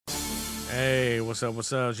Hey, what's up?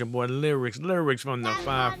 What's up? It's your boy Lyrics from the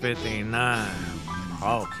 559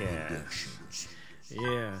 podcast.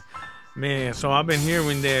 Yeah, man. So I've been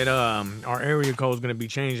hearing that our area code is gonna be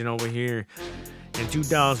changing over here in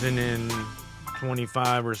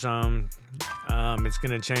 2025 or something. It's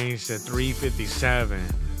gonna change to 357.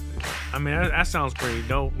 I mean, that sounds pretty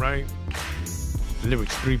dope, right?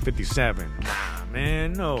 Lyrics 357. Nah,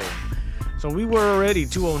 man, no. So we were already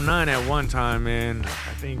 209 at one time, man.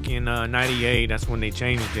 I think in 98, that's when they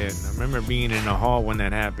changed it. I remember being in the hall when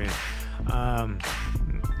that happened.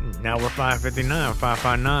 Now we're 559,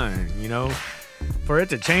 559, you know? For it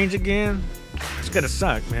to change again, it's gonna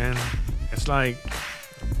suck, man. It's like,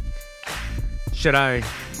 should I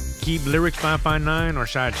keep Lyrics 559 or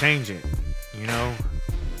should I change it, you know?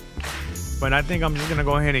 But I think I'm just gonna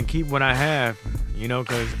go ahead and keep what I have, you know,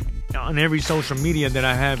 because on every social media that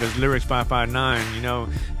I have is Lyrics 559, you know.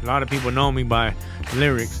 A lot of people know me by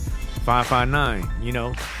Lyrics 559, you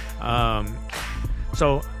know.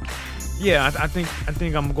 So yeah, I think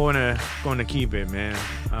I'm going to keep it, man.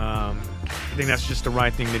 I think that's just the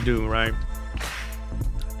right thing to do, right?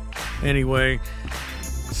 Anyway,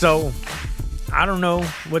 so I don't know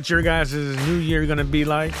what your guys' new year gonna be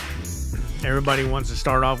like. Everybody wants to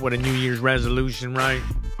start off with a New Year's resolution, right?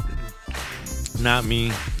 Not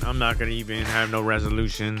me. I'm not gonna even have no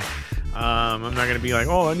resolution. I'm not gonna be like,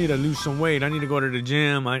 oh, I need to lose some weight. I need to go to the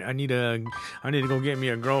gym. I need to go get me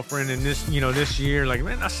a girlfriend in this, you know, this year. Like,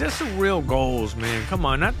 man, I set some real goals, man. Come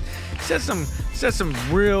on, not set some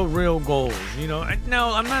real goals. You know.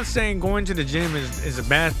 Now, I'm not saying going to the gym is a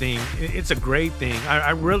bad thing. It's a great thing. I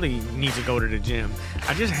really need to go to the gym.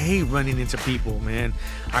 I just hate running into people, man.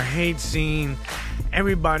 I hate seeing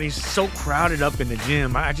everybody's so crowded up in the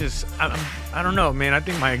gym. I don't know, man. I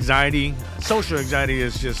think my social anxiety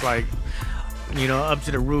is just like, you know, up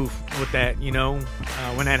to the roof with that, you know,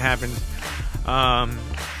 when that happens.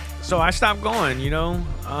 So I stopped going, you know.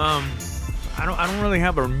 I don't really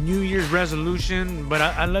have a New Year's resolution, but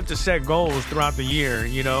I love to set goals throughout the year,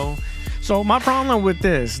 you know. So my problem with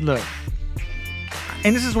this, look,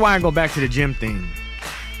 and this is why I go back to the gym thing,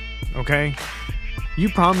 okay? You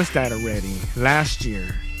promised that already last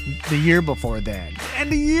year, the year before that, and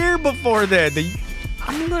the year before that.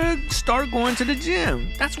 I'm gonna start going to the gym.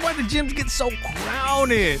 That's why the gyms get so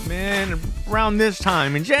crowded, man. Around this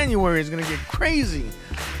time in January, it's gonna get crazy.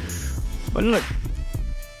 But look,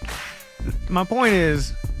 my point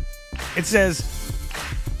is, it says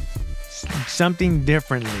something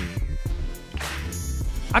differently.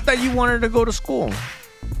 I thought you wanted to go to school,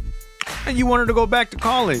 and you wanted to go back to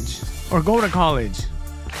college. Or go to college.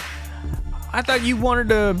 I thought you wanted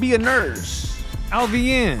to be a nurse,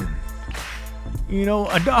 LVN, you know,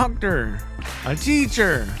 a doctor, a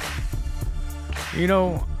teacher, you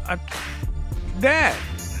know,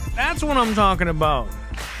 that's what I'm talking about.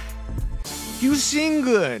 You sing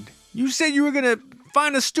good. You said you were gonna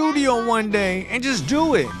find a studio one day and just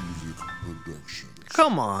do it.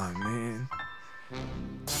 Come on, man.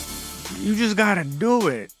 You just gotta do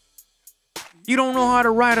it. You don't know how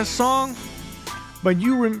to write a song, but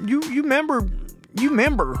you remember you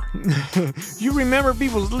remember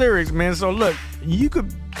people's lyrics, man. So look, you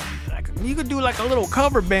could do like a little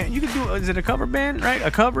cover band. You could do, is it a cover band, right?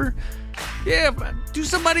 A cover? Yeah, do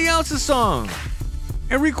somebody else's song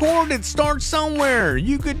and record it. Start somewhere.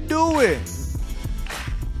 You could do it.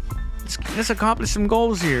 Let's accomplish some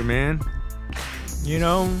goals here, man. You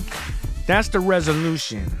know, that's the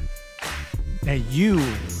resolution that you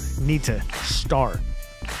need to start.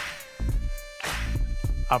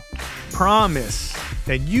 A promise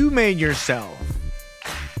that you made yourself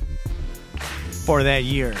for that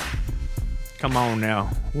year. Come on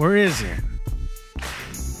now, where is it?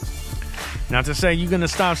 Not to say you're gonna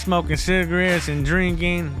stop smoking cigarettes and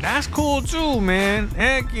drinking. That's cool too, man.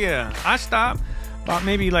 Heck yeah. I stopped about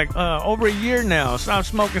maybe like over a year now. Stop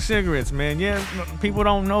smoking cigarettes, man. Yeah, people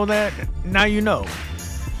don't know that. Now you know.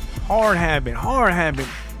 Hard habit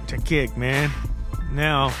to kick, man.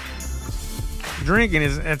 Now, drinking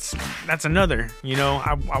that's another, you know.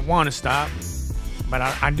 I want to stop, but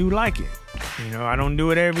I do like it. You know, I don't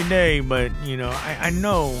do it every day, but you know, I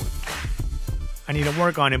know I need to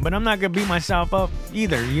work on it. But I'm not gonna beat myself up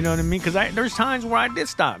either. You know what I mean? Because there's times where I did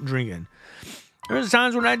stop drinking. There's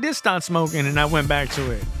times when I did stop smoking and I went back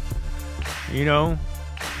to it. You know,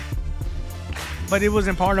 but it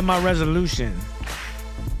wasn't part of my resolution.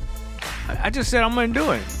 I just said I'm gonna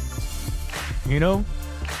do it. You know,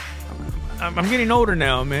 I'm getting older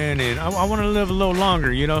now, man, and I want to live a little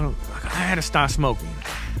longer. You know, I had to stop smoking.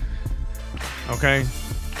 Okay,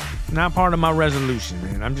 not part of my resolution,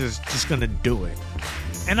 man. I'm just gonna do it.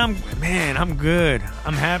 I'm good.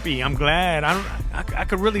 I'm happy. I'm glad. I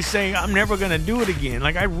could really say I'm never gonna do it again.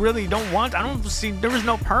 Like, I really don't want. I don't see. There is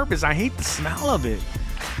no purpose. I hate the smell of it.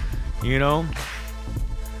 You know.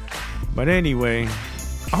 But anyway,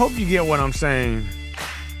 I hope you get what I'm saying,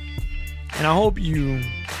 and I hope you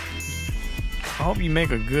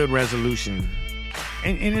make a good resolution.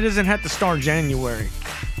 And it doesn't have to start January,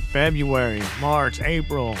 February, March,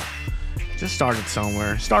 April. Just start it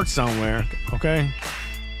somewhere. Start somewhere, okay?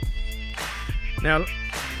 Now,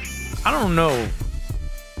 I don't know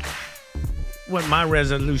what my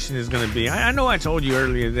resolution is going to be. I know I told you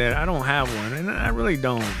earlier that I don't have one, and I really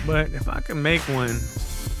don't. But if I can make one,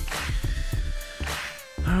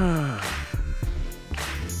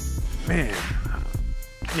 man,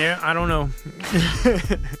 yeah, I don't know.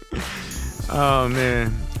 Oh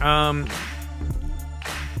man,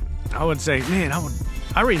 I would say, man, I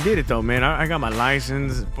already did it though, man. I got my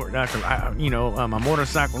license for my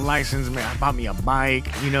motorcycle license, man. I bought me a bike,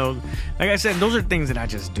 you know. Like I said, those are things that I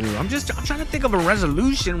just do. I'm trying to think of a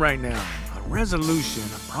resolution right now. A resolution,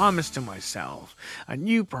 a promise to myself, a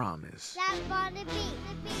new promise.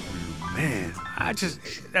 Man,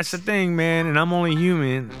 that's the thing, man. And I'm only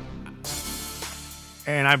human.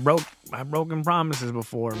 And I've broken promises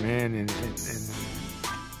before, man, and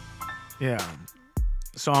yeah.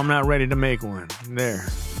 So I'm not ready to make one there,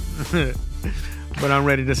 but I'm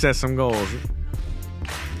ready to set some goals.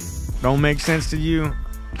 Don't make sense to you?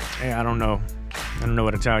 Hey, I don't know. I don't know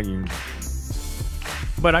what to tell you.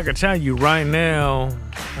 But I can tell you right now,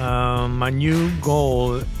 my new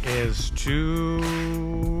goal is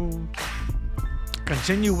to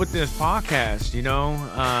continue with this podcast, you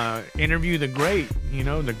know, interview the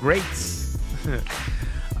greats,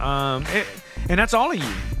 and that's all of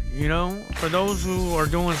you, you know, for those who are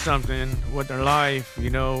doing something with their life, you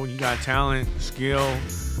know, you got talent, skill,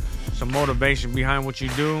 some motivation behind what you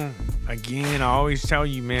do. Again, I always tell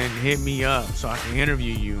you, man, hit me up so I can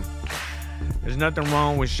interview you. There's nothing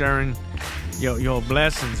wrong with sharing your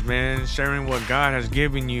blessings, man, sharing what God has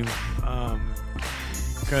given you,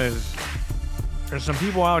 because there's some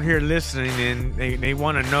people out here listening, and they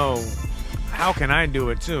want to know, how can I do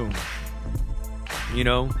it too? You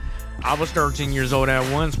know, I was 13 years old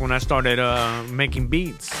at once when I started making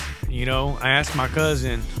beats. You know, I asked my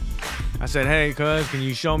cousin, I said, hey, cuz, can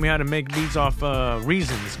you show me how to make beats off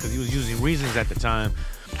Reasons? Because he was using Reasons at the time.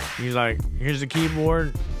 He's like, here's the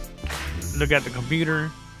keyboard, look at the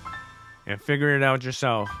computer, and figure it out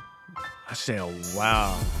yourself. I said, oh,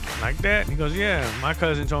 wow, like that? He goes, yeah, my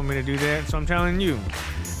cousin told me to do that, so I'm telling you.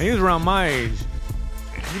 And he was around my age.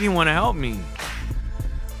 He didn't want to help me.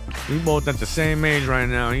 We both at the same age right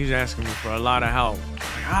now, and he's asking me for a lot of help.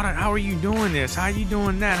 Like, how are you doing this? How you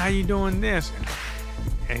doing that? How you doing this?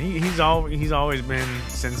 And he's always been,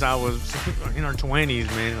 since I was in our 20s,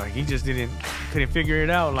 man. Like, he just couldn't figure it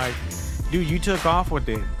out. Like, dude, you took off with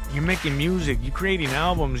it. You're making music. You're creating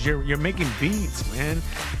albums. You're making beats, man.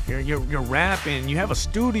 You're rapping. You have a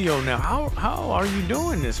studio now. How are you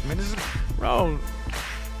doing this, man? Bro,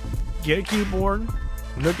 get a keyboard,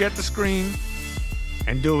 look at the screen,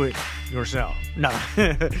 and do it yourself. No.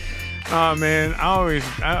 Oh man,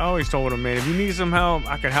 I always told him, man, if you need some help,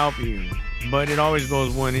 I could help you. But it always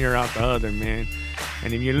goes one ear out the other, man.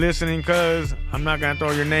 And if you're listening, cuz, I'm not gonna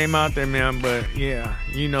throw your name out there, man, but yeah,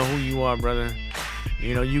 you know who you are, brother.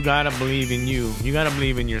 You know, you gotta believe in you. You gotta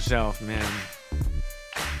believe in yourself, man.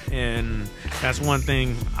 And that's one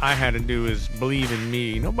thing I had to do, is believe in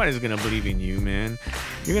me. Nobody's gonna believe in you, man.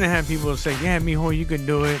 You're gonna have people say, yeah, Mijo, you can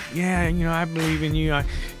do it. Yeah, you know, I believe in you.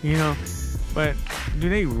 But do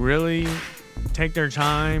they really take their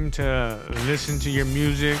time to listen to your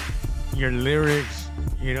music, your lyrics?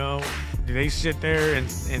 You know, do they sit there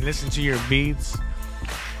and listen to your beats?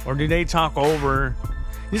 Or do they talk over?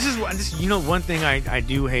 One thing I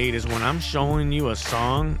do hate is when I'm showing you a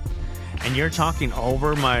song and you're talking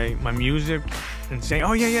over my music and saying,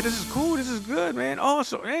 oh yeah, this is cool, this is good, man. Oh,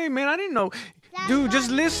 so hey, man, I didn't know. Dude,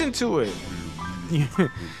 just listen to it.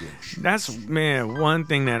 That's, man, one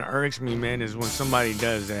thing that irks me, man, is when somebody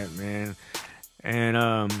does that, man. And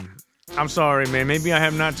I'm sorry, man. Maybe I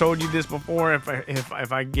have not told you this before.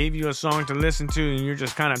 If I gave you a song to listen to and you're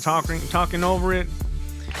just kind of talking over it,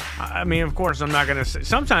 I mean, of course, I'm not gonna say.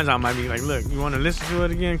 Sometimes I might be like, look, you want to listen to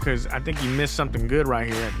it again? Because I think you missed something good right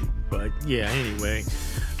here. But yeah, anyway,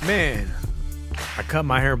 man, I cut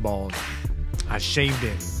my hair bald. I shaved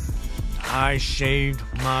it. I shaved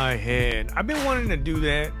my head. I've been wanting to do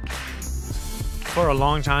that for a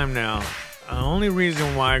long time now. The only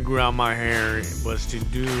reason why I grew out my hair was to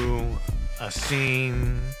do a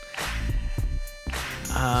scene,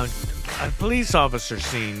 a police officer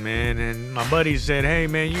scene, man, and my buddy said, "Hey,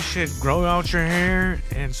 man, you should grow out your hair,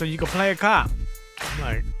 and so you can play a cop." I'm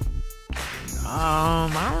like,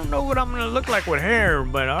 I don't know what I'm gonna look like with hair,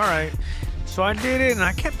 but all right. So I did it, and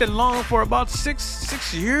I kept it long for about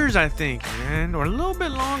six years, I think, man, or a little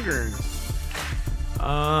bit longer.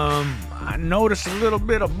 I noticed a little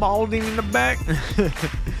bit of balding in the back,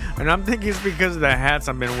 and I'm thinking it's because of the hats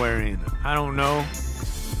I've been wearing. I don't know.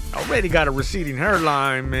 I already got a receding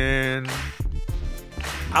hairline, man.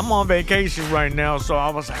 I'm on vacation right now, so I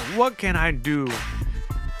was like, what can I do?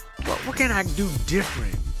 What can I do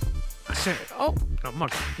different? I said, oh,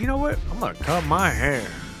 you know what? I'm gonna cut my hair.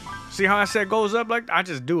 See how I said goes up like that? I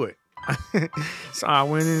just do it. So I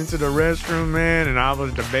went into the restroom, man, and I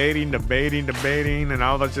was debating, and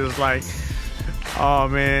I was just like, oh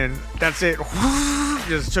man, that's it.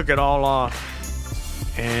 Just took it all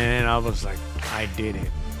off, and I was like, I did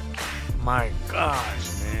it. My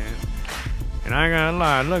gosh, man. And I ain't gonna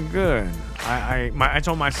lie, I look good. I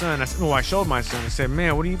told my son, I showed my son, I said,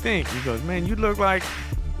 man, what do you think? He goes, man, you look like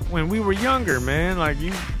when we were younger, man. Like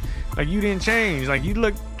you didn't change. Like you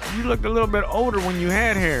looked a little bit older when you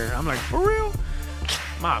had hair. I'm like, for real?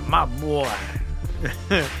 My boy.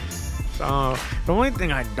 So the only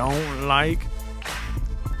thing I don't like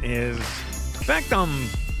is the fact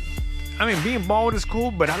being bald is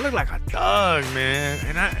cool, but I look like a thug, man.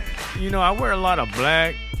 And I wear a lot of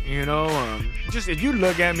black, just if you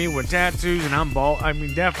look at me with tattoos and I'm bald,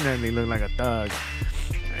 definitely look like a thug.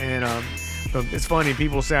 And but it's funny,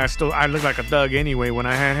 people say I look like a thug anyway when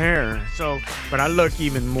I had hair. So, but I look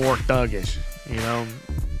even more thuggish,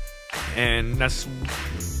 and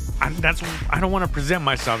I don't want to present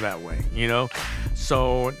myself that way,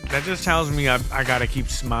 So that just tells me I gotta keep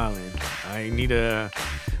smiling. I need to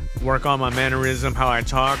work on my mannerism, how I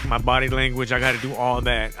talk, my body language. I got to do all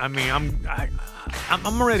that. I'm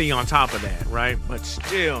already on top of that, right? But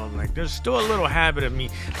still, like, there's still a little habit of me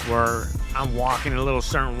where I'm walking a little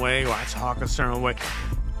certain way or I talk a certain way.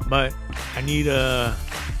 But I need to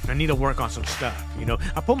work on some stuff,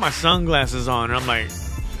 I put my sunglasses on and I'm like,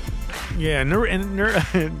 yeah, and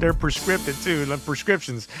they're prescriptive too, like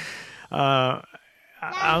prescriptions. I'm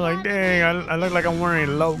like, dang, I look like I'm wearing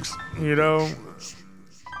Lokes,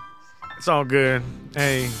 It's all good.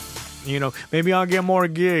 Hey, maybe I'll get more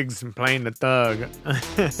gigs playing the thug.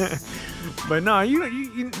 But no,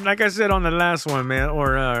 you like I said on the last one, man,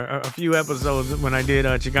 or a few episodes when I did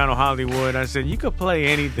Chicano Hollywood, I said you could play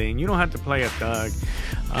anything. You don't have to play a thug.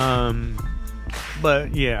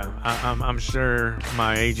 But yeah, I'm sure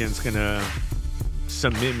my agent's gonna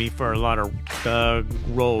submit me for a lot of thug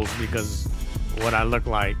roles because of what I look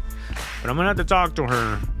like. But I'm gonna have to talk to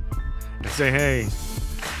her and say, hey,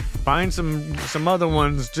 find some other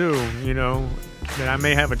ones too, that I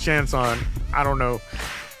may have a chance on. I don't know.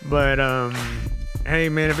 But hey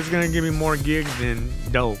man, if it's gonna give me more gigs, then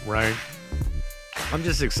dope, right? I'm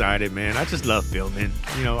just excited, man. I just love filming.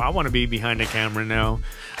 I want to be behind the camera now.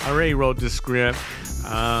 I already wrote the script,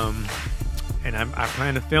 and I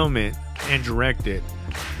plan to film it and direct it.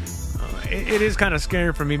 It is kind of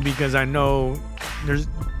scary for me because I know there's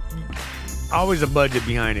always a budget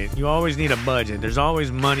behind it. You always need a budget. There's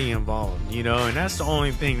always money involved, and that's the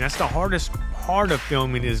only thing. That's the hardest part of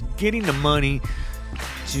filming, is getting the money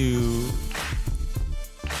to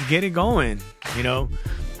get it going,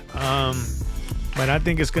 but I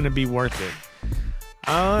think it's gonna be worth it.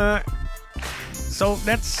 So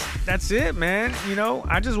that's it, man.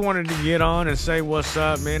 I just wanted to get on and say what's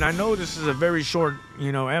up, man. I know this is a very short,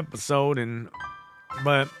 episode,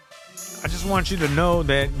 but I just want you to know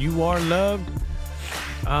that you are loved.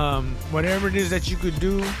 Whatever it is that you could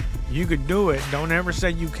do it. Don't ever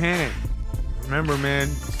say you can't. Remember, man,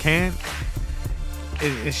 can't,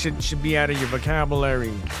 it should be out of your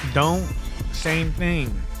vocabulary. Don't, same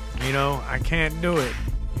thing. I can't do it.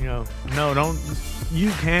 No, don't.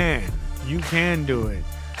 You can do it.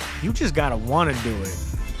 You just gotta want to do it.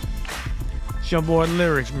 It's your boy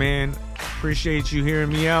Lyrics, man. Appreciate you hearing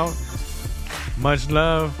me out. Much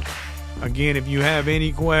love. Again, if you have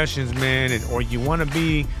any questions, man, or you want to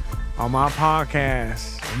be on my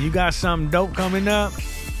podcast and you got something dope coming up,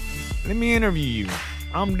 let me interview you.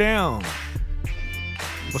 I'm down.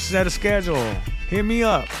 We'll set a schedule. Hit me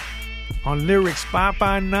up on Lyrics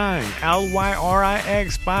 559,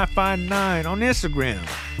 LYRIX 559 on Instagram.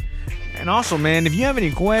 And also, man, if you have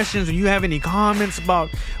any questions or you have any comments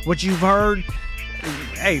about what you've heard,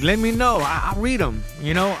 hey, let me know. I'll read them.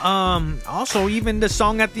 Also, even the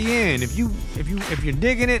song at the end, if you're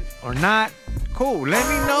digging it or not, cool. Let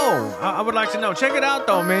me know. I would like to know. Check it out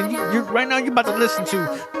though, man. You right now you're about to listen to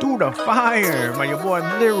 "Through the Fire" by your boy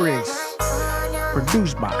Lyrics.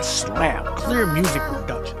 Produced by Slab Clear Music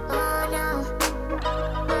Production.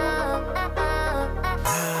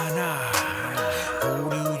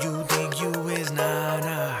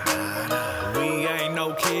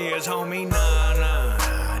 Kids, homie, nah.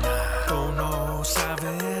 Don't know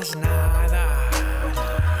service, nada.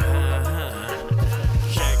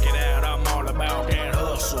 Check it out, I'm all about that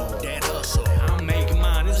hustle. I'm making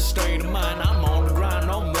mine, it's a state of mind. I'm on the grind,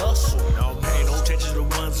 no muscle. No pay no attention to the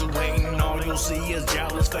ones who waiting. All you'll see is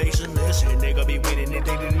jealous facing this. And they gonna be waiting and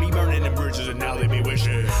they didn't be burning the bridges and now they be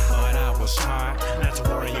wishing. But I was smart, not to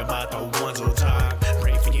worry about the ones who talk.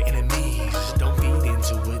 Pray for your enemies, don't feed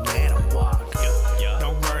into it, let them walk.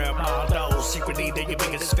 Secretly, they're your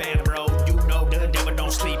biggest fan, bro. You know the devil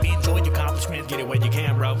don't sleep. Enjoy your accomplishments, get it where you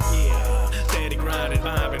can, bro. Yeah, steady grinding,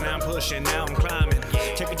 vibing. I'm pushing, now I'm climbing.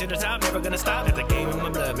 Check it to the top, never gonna stop. It's a game of my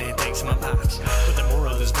blood, man. Thanks to my pops. But the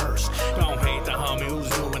moral of this verse, don't hate the homie who's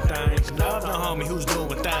doing things. Love the homie who's doing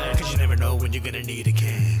things. Cause you never know when you're gonna need a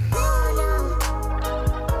king.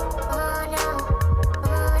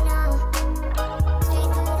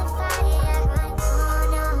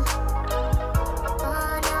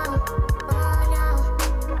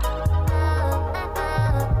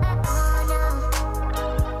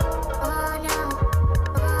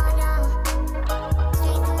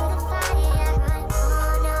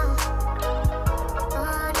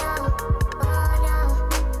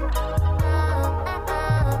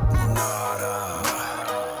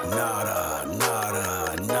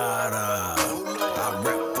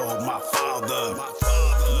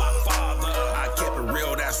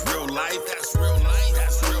 That's real life.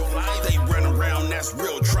 They run around, that's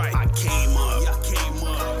real tripe. I came up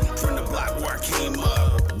from the block where I came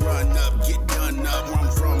up. Run up, get done up. Where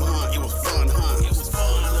I'm from, it was fun, I was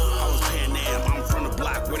Pan Am, I'm from the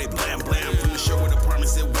block where they blam. From the show where the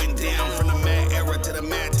apartments it went down. From the mad era to the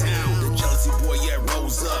mad town. The jealousy boy, yeah,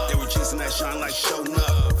 rose up. They were chasing that shine like showing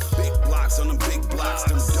up. Big blocks on them big blocks.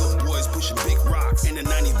 Them dope boys pushing big rocks. In the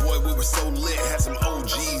 90s, boy, we were so lit. Had some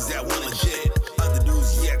OGs that went legit. Other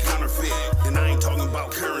dudes, yeah, counterfeit. And I ain't talking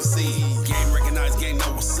about currency. Game recognized, game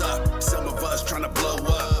know what's up. Some of us trying to blow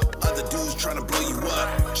up. Other dudes trying to blow you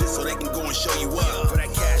up. Just so they can go and show you up. For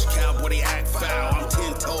that cash cow, boy, they act foul. I'm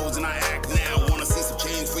 10 toes and I act now. Wanna see some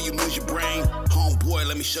change for you, lose your brain? Homeboy,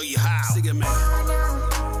 let me show you how. Sing it, man.